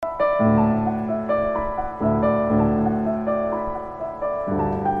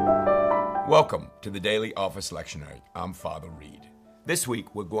Welcome to the Daily Office Lectionary. I'm Father Reed. This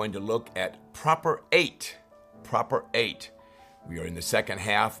week we're going to look at Proper 8. Proper 8. We are in the second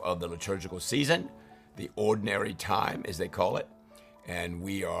half of the liturgical season, the ordinary time as they call it, and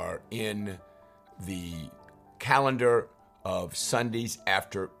we are in the calendar of Sundays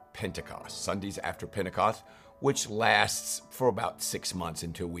after Pentecost, which lasts for about 6 months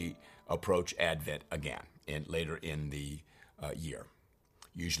until we approach Advent again, and later in the year,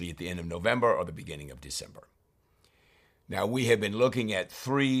 usually at the end of November or the beginning of December. Now, we have been looking at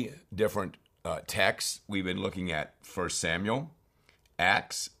three different texts. We've been looking at 1 Samuel,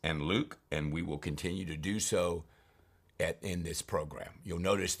 Acts, and Luke, and we will continue to do so in this program. You'll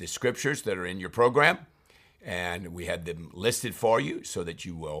notice the scriptures that are in your program, and we have them listed for you so that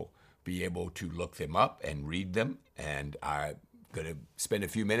you will be able to look them up and read them. And I'm going to spend a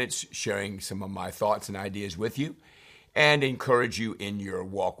few minutes sharing some of my thoughts and ideas with you and encourage you in your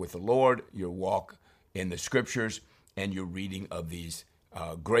walk with the Lord, your walk in the scriptures, and your reading of these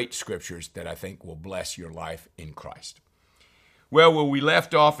great scriptures that I think will bless your life in Christ. Well, where we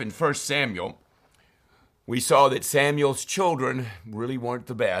left off in 1 Samuel, we saw that Samuel's children really weren't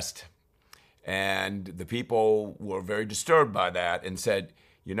the best, and the people were very disturbed by that and said,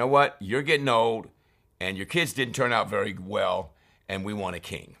 you know what, you're getting old, and your kids didn't turn out very well, and we want a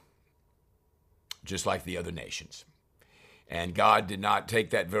king, just like the other nations. And God did not take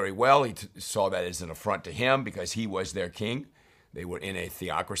that very well. He saw that as an affront to him because he was their king. They were in a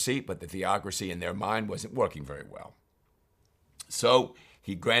theocracy, but the theocracy in their mind wasn't working very well. So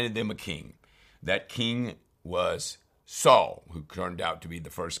he granted them a king. That king was Saul, who turned out to be the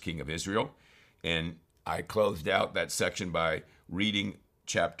first king of Israel. And I closed out that section by reading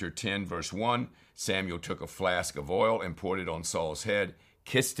chapter 10, verse 1. Samuel took a flask of oil and poured it on Saul's head,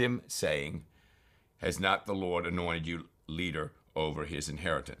 kissed him, saying, "Has not the Lord anointed you leader over his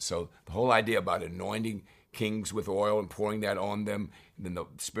inheritance?" So the whole idea about anointing kings with oil and pouring that on them, then the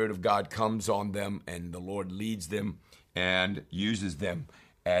Spirit of God comes on them and the Lord leads them and uses them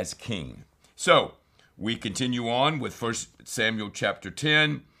as king. So we continue on with 1 Samuel chapter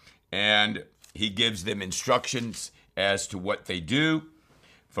 10, and he gives them instructions as to what they do.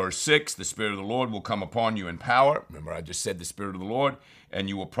 Verse 6, the Spirit of the Lord will come upon you in power. Remember, I just said the Spirit of the Lord, and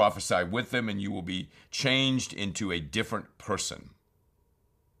you will prophesy with them, and you will be changed into a different person.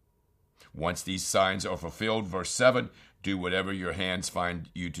 Once these signs are fulfilled, verse 7, do whatever your hands find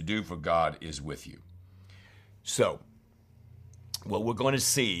you to do, for God is with you. So, what we're going to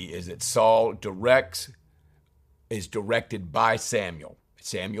see is that Saul is directed by Samuel.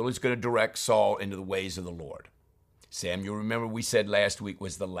 Samuel is going to direct Saul into the ways of the Lord. Samuel, remember we said last week,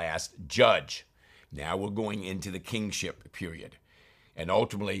 was the last judge. Now we're going into the kingship period. And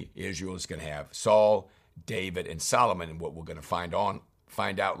ultimately, Israel is going to have Saul, David, and Solomon. And what we're going to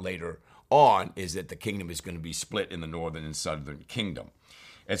find out later on is that the kingdom is going to be split in the northern and southern kingdom.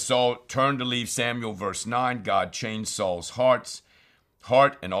 As Saul turned to leave Samuel, verse 9, God changed Saul's heart,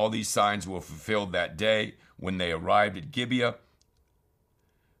 and all these signs were fulfilled that day. When they arrived at Gibeah,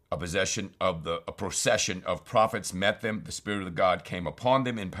 a procession of prophets met them. The Spirit of God came upon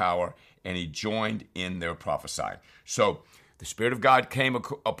them in power, and he joined in their prophesying. So the Spirit of God came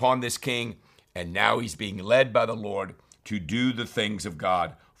upon this king, and now he's being led by the Lord to do the things of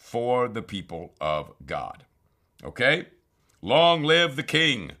God for the people of God. Okay? Long live the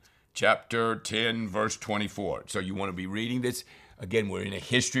king. Chapter 10, verse 24. So you want to be reading this. Again, we're in a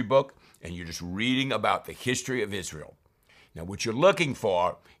history book, and you're just reading about the history of Israel. Now, what you're looking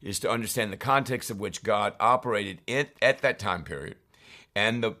for is to understand the context of which God operated at that time period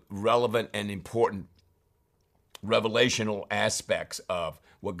and the relevant and important revelational aspects of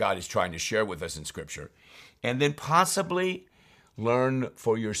what God is trying to share with us in Scripture, and then possibly learn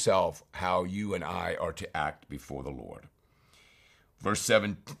for yourself how you and I are to act before the Lord. Verse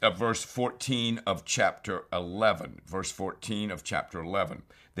 14 of chapter 11. Verse 14 of chapter 11.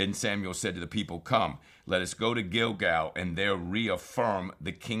 Then Samuel said to the people, "Come, let us go to Gilgal and there reaffirm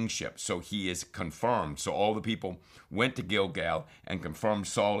the kingship." So he is confirmed. So all the people went to Gilgal and confirmed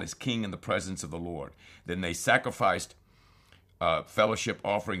Saul as king in the presence of the Lord. Then they sacrificed fellowship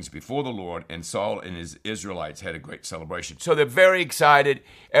offerings before the Lord, and Saul and his Israelites had a great celebration. So they're very excited.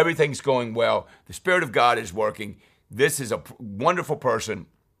 Everything's going well. The Spirit of God is working. This is a wonderful person.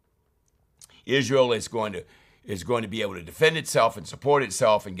 Israel is going to be able to defend itself and support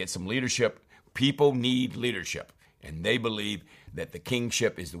itself and get some leadership. People need leadership, and they believe that the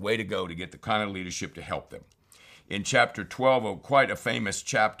kingship is the way to go to get the kind of leadership to help them. In chapter 12, quite a famous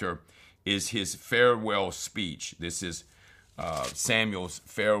chapter, is his farewell speech. This is Samuel's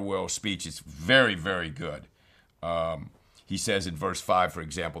farewell speech. It's very, very good. He says in verse 5, for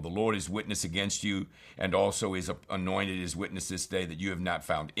example, the Lord is witness against you, and also is anointed as witness this day that you have not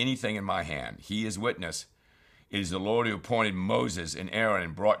found anything in my hand. He is witness. It is the Lord who appointed Moses and Aaron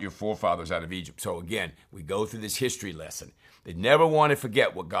and brought your forefathers out of Egypt. So again, we go through this history lesson. They never want to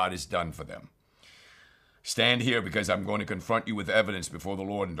forget what God has done for them. Stand here because I'm going to confront you with evidence before the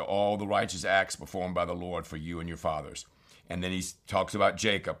Lord into all the righteous acts performed by the Lord for you and your fathers. And then he talks about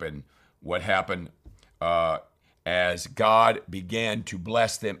Jacob and what happened as God began to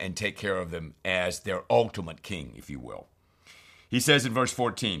bless them and take care of them as their ultimate king, if you will. He says in verse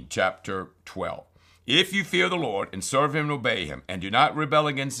 14, chapter 12, if you fear the Lord and serve him and obey him and do not rebel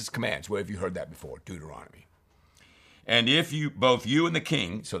against his commands. Where have you heard that before? Deuteronomy. And if you, both you and the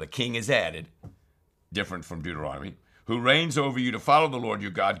king, so the king is added, different from Deuteronomy, who reigns over you to follow the Lord your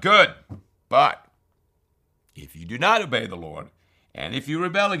God, good. But if you do not obey the Lord, and if you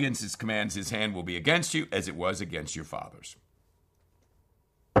rebel against his commands, his hand will be against you as it was against your fathers.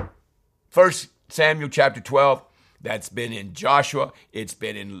 1 Samuel chapter 12, that's been in Joshua, it's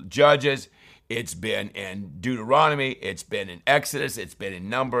been in Judges, it's been in Deuteronomy, it's been in Exodus, it's been in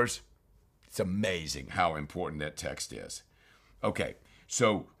Numbers. It's amazing how important that text is. Okay,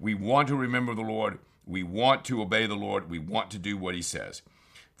 so we want to remember the Lord, we want to obey the Lord, we want to do what he says.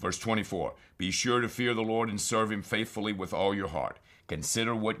 Verse 24, be sure to fear the Lord and serve him faithfully with all your heart.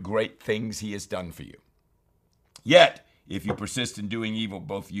 Consider what great things he has done for you. Yet, if you persist in doing evil,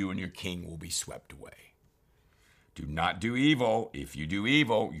 both you and your king will be swept away. Do not do evil. If you do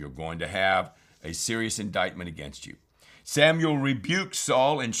evil, you're going to have a serious indictment against you. Samuel rebukes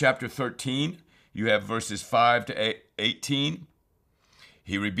Saul in chapter 13. You have verses 5 to 18.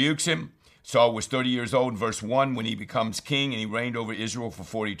 He rebukes him. Saul was 30 years old in verse 1 when he becomes king, and he reigned over Israel for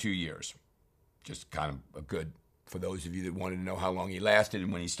 42 years. Just kind of a good, for those of you that wanted to know how long he lasted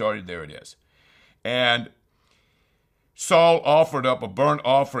and when he started, there it is. And Saul offered up a burnt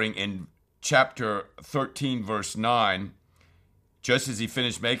offering in chapter 13, verse 9. Just as he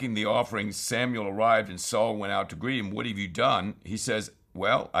finished making the offering, Samuel arrived and Saul went out to greet him. What have you done? He says,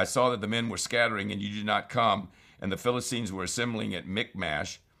 well, I saw that the men were scattering and you did not come, and the Philistines were assembling at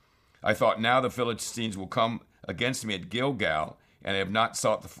Michmash. I thought, now the Philistines will come against me at Gilgal, and I have not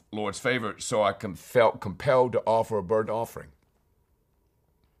sought the Lord's favor, so I felt compelled to offer a burnt offering.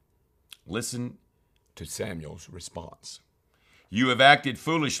 Listen to Samuel's response. You have acted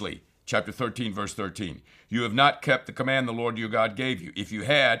foolishly. Chapter 13, verse 13. You have not kept the command the Lord your God gave you. If you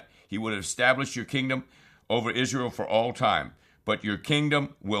had, he would have established your kingdom over Israel for all time. But your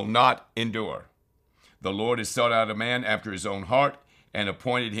kingdom will not endure. The Lord has sought out a man after his own heart and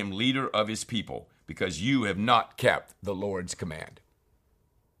appointed him leader of his people, because you have not kept the Lord's command.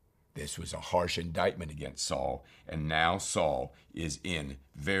 This was a harsh indictment against Saul, and now Saul is in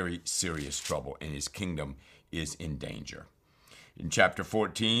very serious trouble, and his kingdom is in danger. In chapter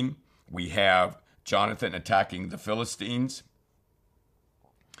 14, we have Jonathan attacking the Philistines,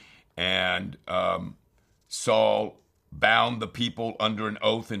 and Saul bound the people under an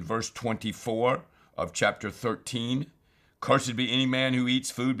oath in verse 24 of chapter 13. Cursed be any man who eats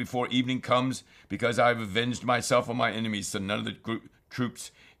food before evening comes, because I have avenged myself on my enemies. So none of the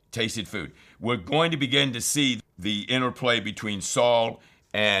troops tasted food. We're going to begin to see the interplay between Saul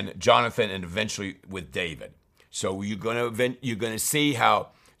and Jonathan, and eventually with David. So you're going to see how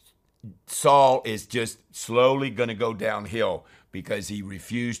Saul is just slowly going to go downhill because he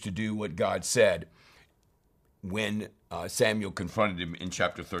refused to do what God said when Samuel confronted him in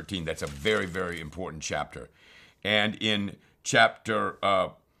chapter 13. That's a very, very important chapter. And in chapter,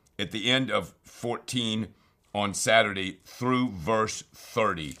 at the end of 14 on Saturday through verse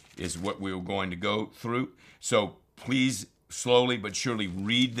 30 is what we're going to go through. So please, slowly but surely,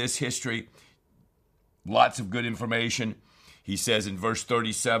 read this history. Lots of good information. He says in verse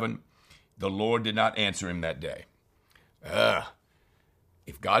 37, the Lord did not answer him that day.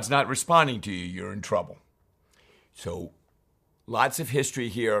 If God's not responding to you, you're in trouble. So lots of history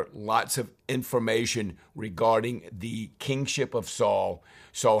here, lots of information regarding the kingship of Saul.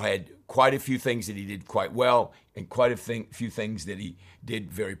 Saul had quite a few things that he did quite well and quite a few things that he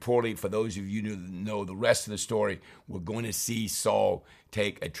did very poorly. For those of you who know the rest of the story, we're going to see Saul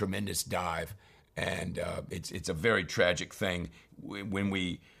take a tremendous dive. And it's a very tragic thing. When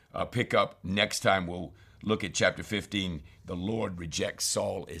we pick up next time, we'll look at chapter 15. The Lord rejects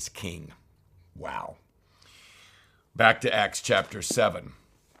Saul as king. Wow. Back to Acts chapter 7.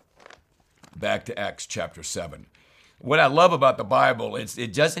 What I love about the Bible is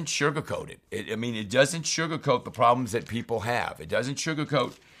it doesn't sugarcoat it. It doesn't sugarcoat the problems that people have. It doesn't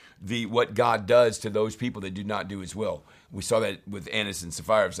sugarcoat what God does to those people that do not do his will. We saw that with Annas and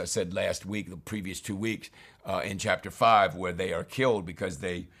Sapphira, as I said last week, the previous 2 weeks, in chapter 5, where they are killed because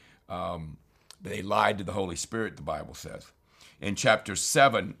they lied to the Holy Spirit, the Bible says. In chapter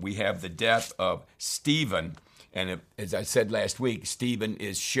 7, we have the death of Stephen. And as I said last week, Stephen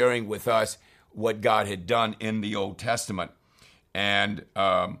is sharing with us what God had done in the Old Testament. And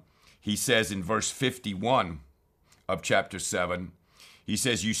he says in verse 51 of chapter 7, he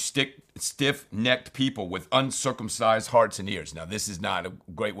says, you stiff-necked people with uncircumcised hearts and ears. Now, this is not a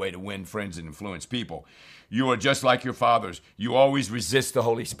great way to win friends and influence people. You are just like your fathers. You always resist the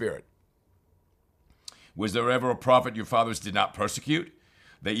Holy Spirit. Was there ever a prophet your fathers did not persecute?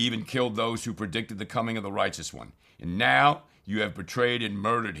 They even killed those who predicted the coming of the righteous one. And now you have betrayed and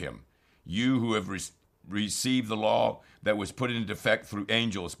murdered him. You who have received the law that was put into effect through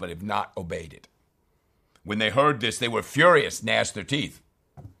angels, but have not obeyed it. When they heard this, they were furious, gnashed their teeth.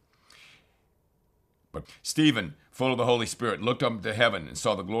 But Stephen, full of the Holy Spirit, looked up to heaven and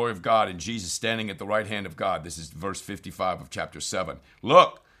saw the glory of God and Jesus standing at the right hand of God. This is verse 55 of chapter 7.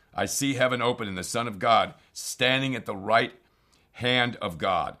 Look, I see heaven open and the Son of God standing at the right hand of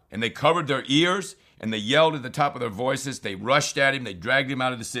God. And they covered their ears and they yelled at the top of their voices. They rushed at him, they dragged him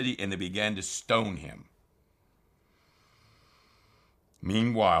out of the city, and they began to stone him.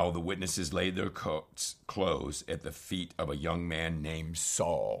 Meanwhile, the witnesses laid their clothes at the feet of a young man named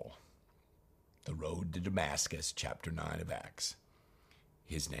Saul. The road to Damascus, chapter 9 of Acts.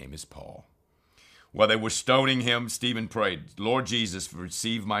 His name is Paul. While they were stoning him, Stephen prayed, Lord Jesus,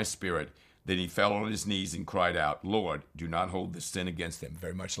 receive my spirit. Then he fell on his knees and cried out, Lord, do not hold this sin against them.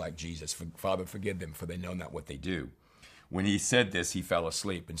 Very much like Jesus. Father, forgive them, for they know not what they do. When he said this, he fell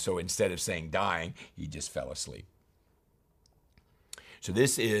asleep. And so instead of saying dying, he just fell asleep. So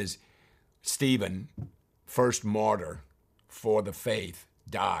this is Stephen, first martyr for the faith,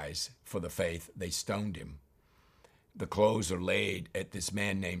 dies for the faith. They stoned him. The clothes are laid at this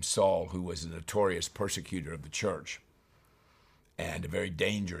man named Saul, who was a notorious persecutor of the church and a very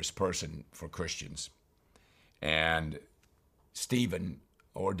dangerous person for Christians. And Stephen,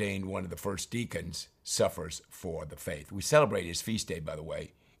 ordained one of the first deacons, suffers for the faith. We celebrate his feast day, by the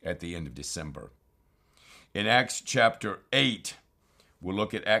way, at the end of December. In Acts chapter 8, we'll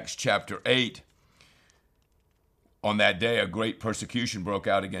look at Acts chapter 8. On that day, a great persecution broke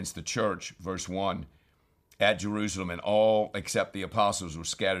out against the church, verse 1, at Jerusalem, and all except the apostles were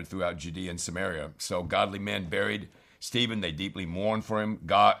scattered throughout Judea and Samaria. So godly men buried Stephen. They deeply mourned for him.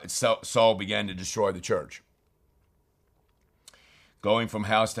 Saul began to destroy the church. Going from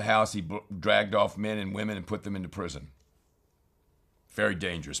house to house, he dragged off men and women and put them into prison. Very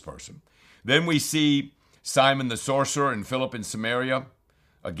dangerous person. Then we see Simon the sorcerer and Philip in Samaria.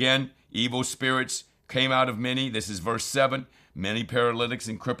 Again, evil spirits came out of many. This is verse 7. Many paralytics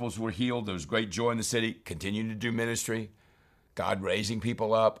and cripples were healed. There was great joy in the city. Continued to do ministry. God raising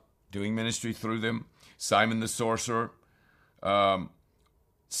people up, doing ministry through them. Simon the sorcerer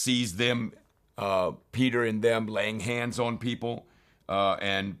sees them, Peter and them, laying hands on people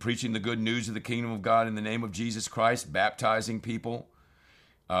and preaching the good news of the kingdom of God in the name of Jesus Christ, baptizing people.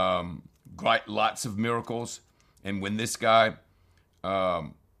 Lots of miracles. And when this guy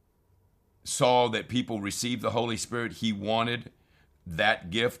saw that people received the Holy Spirit, he wanted that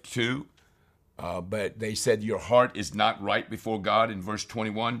gift too. But they said, your heart is not right before God. In verse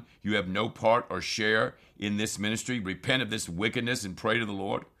 21, you have no part or share in this ministry. Repent of this wickedness and pray to the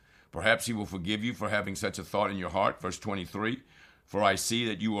Lord. Perhaps he will forgive you for having such a thought in your heart. Verse 23, for I see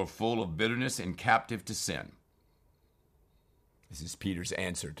that you are full of bitterness and captive to sin. This is Peter's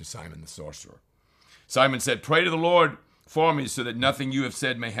answer to Simon the sorcerer. Simon said, pray to the Lord for me so that nothing you have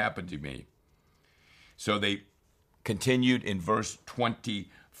said may happen to me. So they continued in verse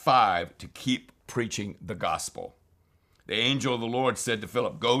 25 to keep preaching the gospel. The angel of the Lord said to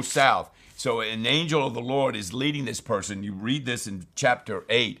Philip, go south. So an angel of the Lord is leading this person. You read this in chapter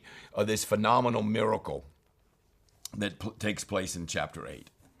 8 of this phenomenal miracle that takes place in chapter 8.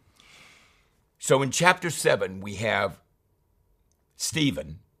 So in chapter 7, we have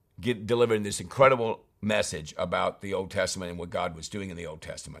Stephen delivering this incredible message about the Old Testament and what God was doing in the Old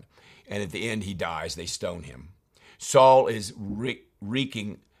Testament. And at the end, he dies. They stone him. Saul is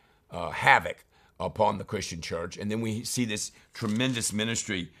wreaking havoc upon the Christian church. And then we see this tremendous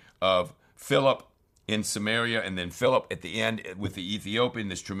ministry of Philip in Samaria, and then Philip at the end with the Ethiopian,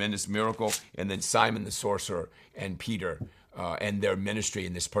 this tremendous miracle, and then Simon the sorcerer and Peter and their ministry.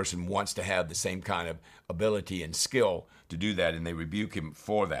 And this person wants to have the same kind of ability and skill to do that, and they rebuke him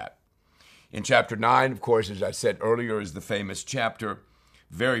for that. In chapter 9, of course, as I said earlier, is the famous chapter,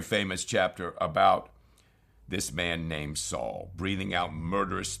 very famous chapter about this man named Saul, breathing out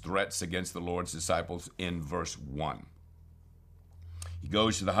murderous threats against the Lord's disciples in verse 1. He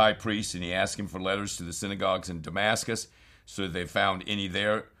goes to the high priest and he asks him for letters to the synagogues in Damascus, so that they found any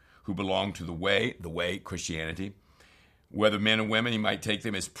there who belonged to the way, Christianity, whether men or women, he might take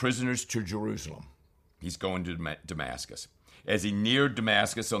them as prisoners to Jerusalem. He's going to Damascus. As he neared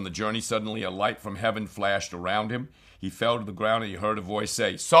Damascus on the journey, suddenly a light from heaven flashed around him. He fell to the ground and he heard a voice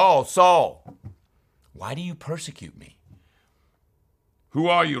say, "Saul, Saul, why do you persecute me?" "Who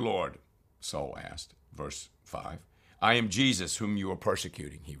are you, Lord?" Saul asked. Verse 5. "I am Jesus, whom you are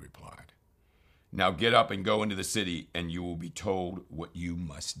persecuting," he replied. "Now get up and go into the city, and you will be told what you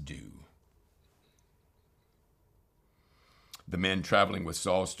must do." The men traveling with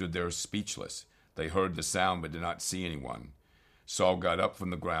Saul stood there speechless. They heard the sound but did not see anyone. Saul got up from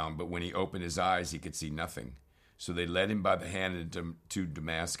the ground, but when he opened his eyes, he could see nothing. So they led him by the hand to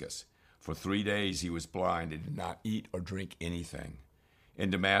Damascus. For 3 days he was blind and did not eat or drink anything. In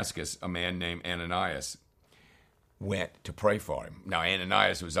Damascus, a man named Ananias went to pray for him. Now,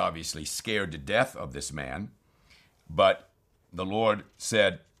 Ananias was obviously scared to death of this man, but the Lord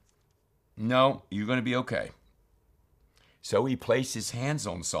said, "No, you're going to be okay." So he placed his hands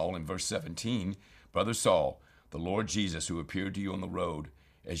on Saul in verse 17. "Brother Saul, the Lord Jesus, who appeared to you on the road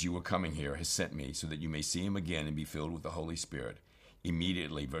as you were coming here, has sent me so that you may see him again and be filled with the Holy Spirit."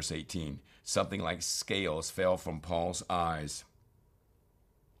 Immediately, verse 18, something like scales fell from Paul's eyes.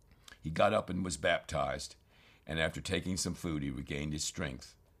 He got up and was baptized, and after taking some food, he regained his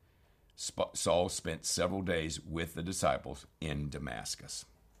strength. Saul spent several days with the disciples in Damascus.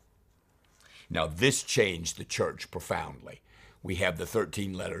 Now, this changed the church profoundly. We have the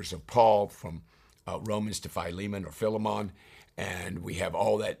 13 letters of Paul from Romans to Philemon or Philemon, and we have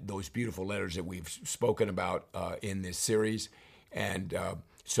all those beautiful letters that we've spoken about in this series. And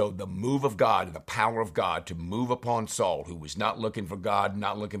so the move of God and the power of God to move upon Saul, who was not looking for God,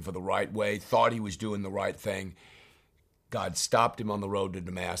 not looking for the right way, thought he was doing the right thing, God stopped him on the road to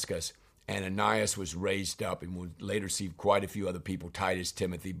Damascus. Ananias was raised up, and we'll later see quite a few other people, Titus,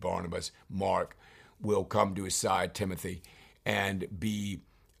 Timothy, Barnabas, Mark, will come to his side, Timothy, and be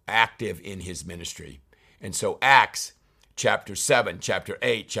active in his ministry. And so Acts chapter 7, chapter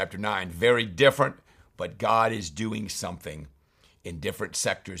 8, chapter 9, very different, but God is doing something in different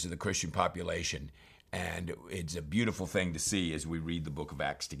sectors of the Christian population, and it's a beautiful thing to see as we read the book of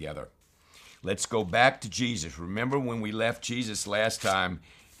Acts together. Let's go back to Jesus. Remember when we left Jesus last time,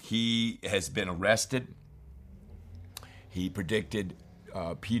 he has been arrested. He predicted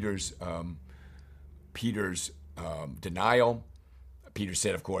Peter's denial. Peter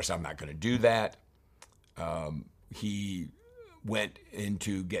said, of course, "I'm not going to do that." He went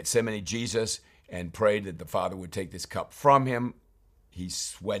into Gethsemane, Jesus, and prayed that the Father would take this cup from him. He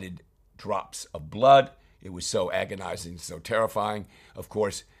sweated drops of blood. It was so agonizing, so terrifying. Of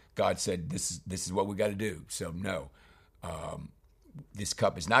course, God said, this is what we got to do. So no, this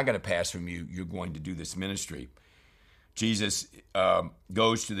cup is not going to pass from you. You're going to do this ministry. Jesus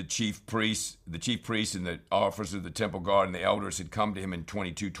goes to the chief priests and the officers of the temple guard and the elders had come to him in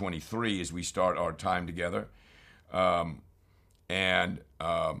 22:23 as we start our time together.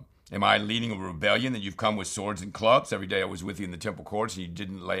 Am I leading a rebellion that you've come with swords and clubs? Every day I was with you in the temple courts and you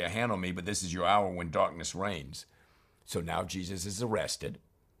didn't lay a hand on me, but this is your hour when darkness reigns. So now Jesus is arrested.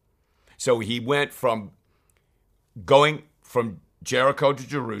 So he went from going from Jericho to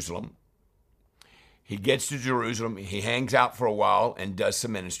Jerusalem. He gets to Jerusalem. He hangs out for a while and does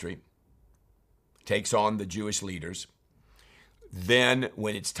some ministry. Takes on the Jewish leaders. Then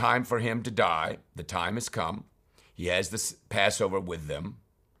when it's time for him to die, the time has come. He has the Passover with them.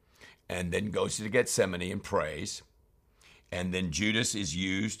 And then goes to Gethsemane and prays. And then Judas is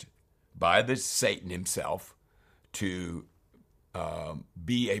used by the Satan himself to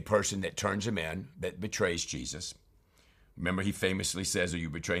be a person that turns him in, that betrays Jesus. Remember, he famously says, "Are you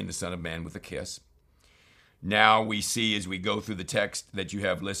betraying the Son of Man with a kiss?" Now we see as we go through the text that you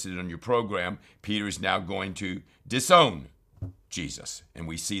have listed on your program, Peter is now going to disown Jesus. And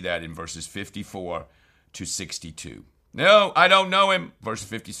we see that in verses 54 to 62. "No, I don't know him." Verse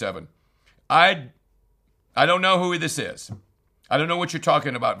 57. I don't know who this is. I don't know what you're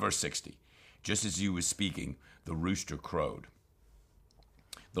talking about. Verse 60. Just as he was speaking, the rooster crowed.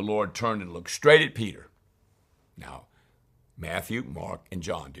 The Lord turned and looked straight at Peter. Now, Matthew, Mark, and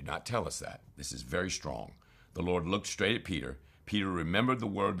John do not tell us that. This is very strong. The Lord looked straight at Peter. Peter remembered the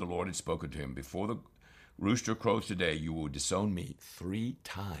word the Lord had spoken to him. "Before the rooster crows today, you will disown me 3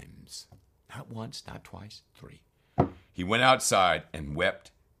 times. Not once, not twice, 3. He went outside and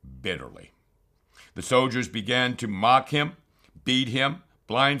wept bitterly. The soldiers began to mock him, beat him,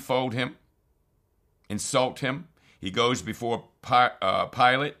 blindfold him, insult him. He goes before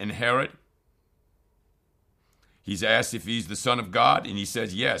Pilate and Herod. He's asked if he's the Son of God, and he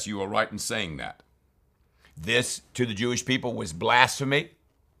says, yes, you are right in saying that. This, to the Jewish people, was blasphemy.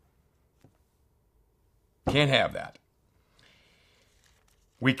 Can't have that.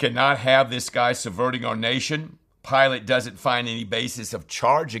 We cannot have this guy subverting our nation. Pilate doesn't find any basis of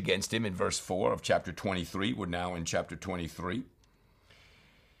charge against him in verse 4 of chapter 23. We're now in chapter 23.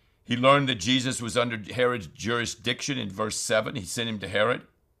 He learned that Jesus was under Herod's jurisdiction in verse 7. He sent him to Herod.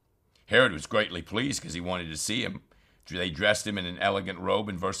 Herod was greatly pleased because he wanted to see him. They dressed him in an elegant robe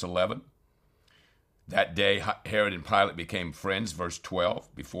in verse 11. That day, Herod and Pilate became friends, verse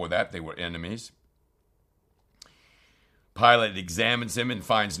 12. Before that, they were enemies. Pilate examines him and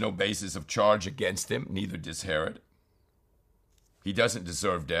finds no basis of charge against him, neither does Herod. He doesn't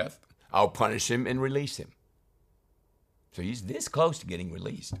deserve death. I'll punish him and release him. So he's this close to getting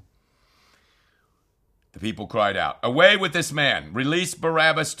released. The people cried out, away with this man! Release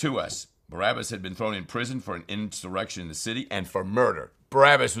Barabbas to us. Barabbas had been thrown in prison for an insurrection in the city and for murder.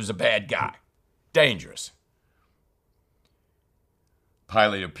 Barabbas was a bad guy. Dangerous.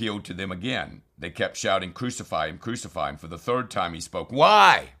 Pilate appealed to them again. They kept shouting, crucify him, crucify him. For the third time he spoke,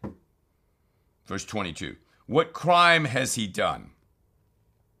 why? Verse 22, what crime has he done?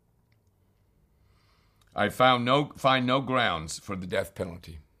 I find no grounds for the death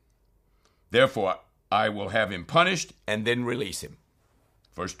penalty. Therefore, I will have him punished and then release him.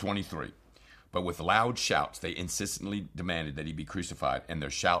 Verse 23, but with loud shouts, they insistently demanded that he be crucified, and their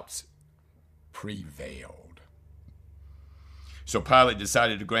shouts prevailed. So Pilate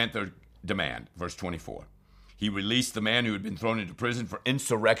decided to grant their demand. Verse 24. He released the man who had been thrown into prison for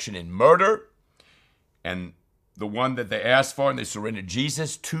insurrection and murder, and the one that they asked for, and they surrendered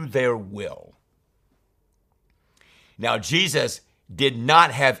Jesus to their will. Now, Jesus did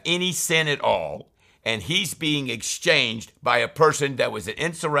not have any sin at all, and he's being exchanged by a person that was an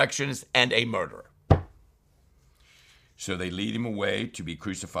insurrectionist and a murderer. So they lead him away to be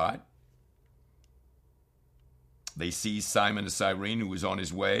crucified. They seized Simon of Cyrene, who was on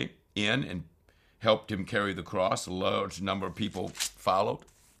his way in, and helped him carry the cross. A large number of people followed.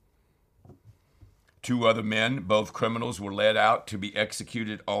 2 other men, both criminals, were led out to be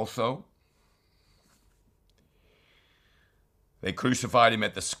executed also. They crucified him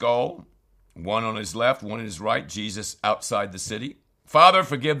at the skull, one on his left, one on his right, Jesus outside the city. Father,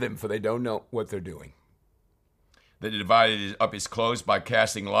 forgive them, for they don't know what they're doing. They divided up his clothes by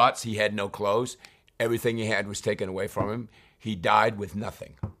casting lots. He had no clothes. Everything he had was taken away from him. He died with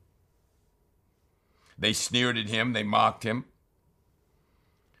nothing. They sneered at him. They mocked him.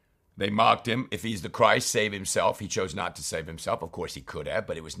 They mocked him. If he's the Christ, save himself. He chose not to save himself. Of course, he could have,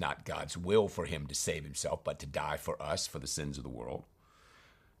 but it was not God's will for him to save himself, but to die for us, for the sins of the world.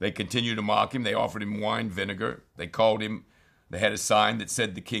 They continued to mock him. They offered him wine vinegar. They called him. They had a sign that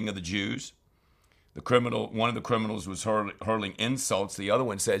said, the King of the Jews. One of the criminals was hurling insults. The other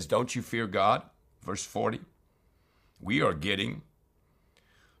one says, don't you fear God? Verse 40. We are getting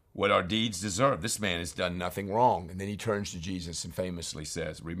what our deeds deserve. This man has done nothing wrong. And then he turns to Jesus and famously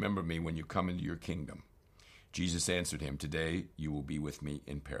says, remember me when you come into your kingdom. Jesus answered him, today you will be with me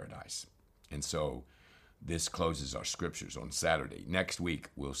in paradise. And so this closes our scriptures on Saturday. Next week,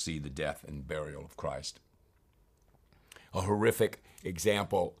 we'll see the death and burial of Christ. A horrific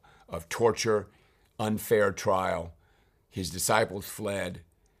example of torture, unfair trial. His disciples fled.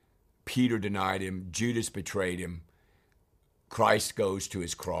 Peter denied him. Judas betrayed him. Christ goes to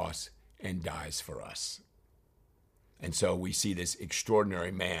his cross and dies for us. And so we see this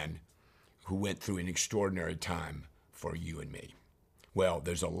extraordinary man who went through an extraordinary time for you and me. Well,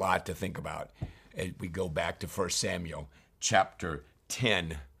 there's a lot to think about as we go back to 1 Samuel chapter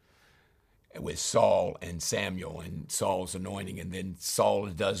 10 with Saul and Samuel and Saul's anointing, and then Saul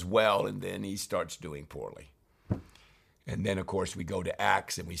does well, and then he starts doing poorly. And then, of course, we go to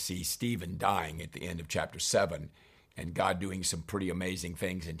Acts, and we see Stephen dying at the end of chapter 7, and God doing some pretty amazing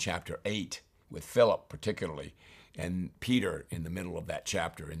things in chapter 8 with Philip particularly, and Peter in the middle of that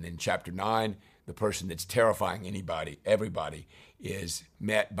chapter. And then chapter 9, the person that's terrifying everybody, is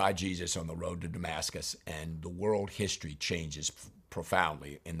met by Jesus on the road to Damascus, and the world history changes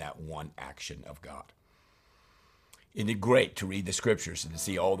profoundly in that one action of God. Isn't it great to read the scriptures and to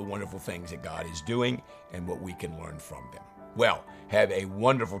see all the wonderful things that God is doing and what we can learn from them? Well, have a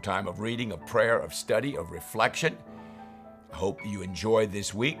wonderful time of reading, of prayer, of study, of reflection. I hope you enjoyed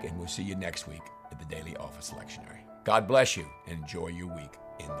this week, and we'll see you next week at the Daily Office Lectionary. God bless you, and enjoy your week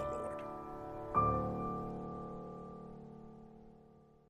in the Lord.